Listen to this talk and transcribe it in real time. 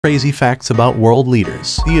Crazy facts about world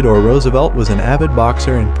leaders. Theodore Roosevelt was an avid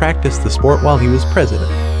boxer and practiced the sport while he was president.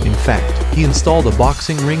 In fact, he installed a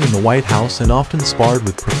boxing ring in the White House and often sparred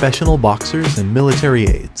with professional boxers and military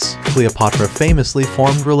aides. Cleopatra famously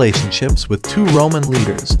formed relationships with two Roman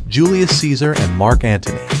leaders, Julius Caesar and Mark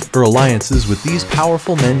Antony. Her alliances with these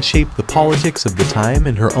powerful men shaped the politics of the time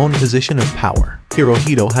and her own position of power.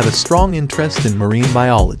 Hirohito had a strong interest in marine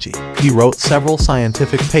biology. He wrote several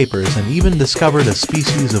scientific papers and even discovered a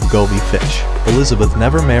species of goby fish. Elizabeth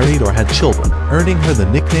never married or had children, earning her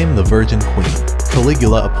the nickname the Virgin Queen.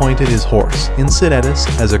 Caligula appointed his horse, Insidetus,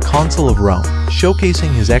 as a consul of Rome,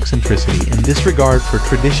 showcasing his eccentricity and disregard for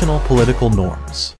traditional political norms.